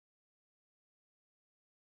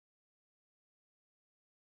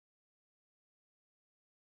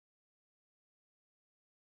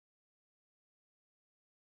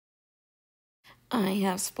I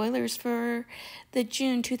have spoilers for the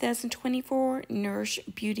June 2024 Nourish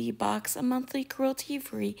Beauty Box, a monthly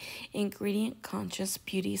cruelty-free, ingredient-conscious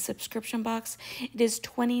beauty subscription box. It is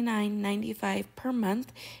 $29.95 per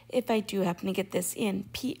month. If I do happen to get this in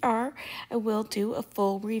PR, I will do a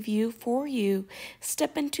full review for you.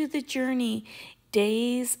 Step into the journey.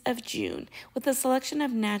 Days of June with a selection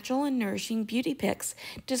of natural and nourishing beauty picks.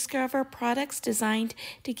 Discover products designed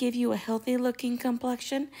to give you a healthy looking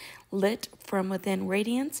complexion, lit from within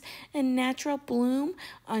radiance, and natural bloom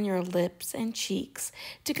on your lips and cheeks.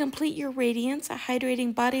 To complete your radiance, a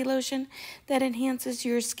hydrating body lotion that enhances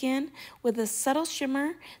your skin with a subtle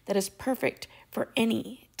shimmer that is perfect for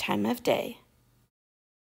any time of day.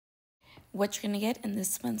 What you're going to get in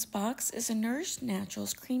this month's box is a Nourish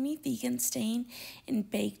Naturals Creamy Vegan Stain in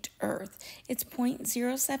Baked Earth. It's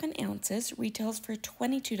 0.07 ounces, retails for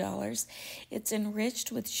 $22. It's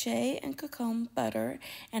enriched with shea and cacao butter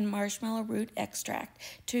and marshmallow root extract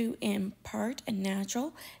to impart a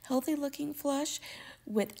natural, healthy-looking flush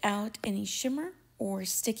without any shimmer or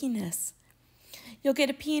stickiness. You'll get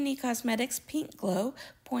a P&E Cosmetics Pink Glow,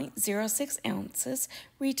 0.06 ounces,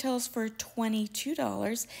 retails for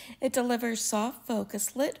 $22. It delivers soft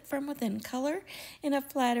focus lit from within color in a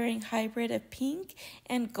flattering hybrid of pink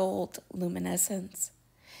and gold luminescence.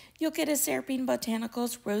 You'll get a Serapine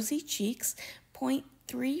Botanicals Rosy Cheeks,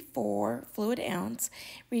 0.34 fluid ounce,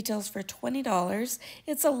 retails for $20.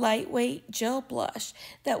 It's a lightweight gel blush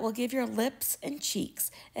that will give your lips and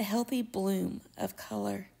cheeks a healthy bloom of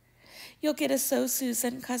color. You'll get a So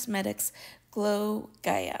Susan Cosmetics Glow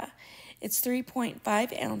Gaia. It's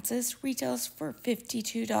 3.5 ounces, retails for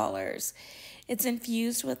 $52. It's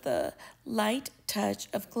infused with a light touch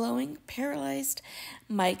of glowing paralyzed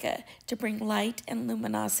mica to bring light and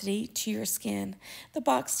luminosity to your skin. The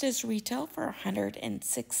box does retail for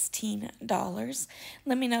 $116.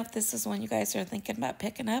 Let me know if this is one you guys are thinking about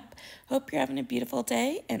picking up. Hope you're having a beautiful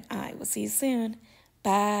day, and I will see you soon.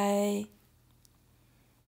 Bye.